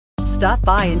Stop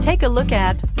by and take a look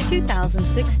at the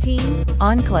 2016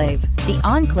 Enclave. The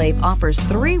Enclave offers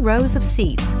 3 rows of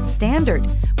seats, standard,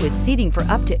 with seating for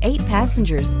up to 8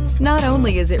 passengers. Not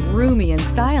only is it roomy and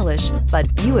stylish,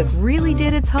 but Buick really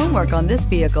did its homework on this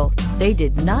vehicle. They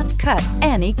did not cut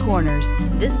any corners.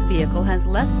 This vehicle has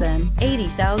less than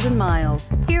 80,000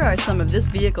 miles. Here are some of this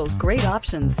vehicle's great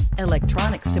options: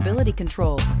 electronic stability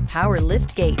control, power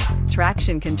lift gate,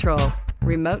 traction control,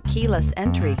 remote keyless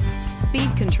entry, speed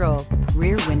control,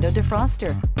 rear window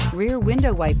defroster, rear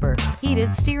window wiper,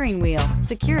 heated steering wheel,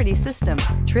 security system,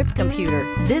 trip computer.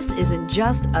 This isn't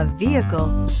just a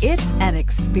vehicle, it's an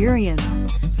experience.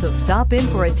 So stop in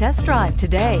for a test drive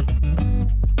today.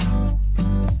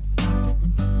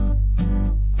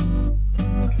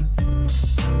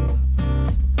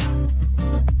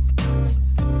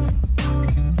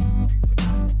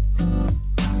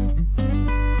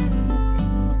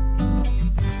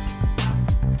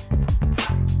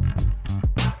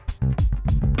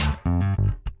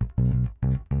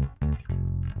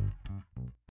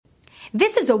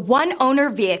 This is a one-owner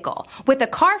vehicle with a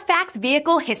CARFAX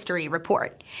Vehicle History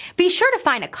Report. Be sure to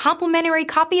find a complimentary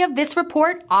copy of this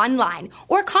report online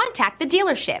or contact the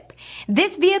dealership.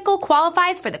 This vehicle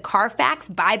qualifies for the CARFAX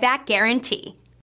Buyback Guarantee.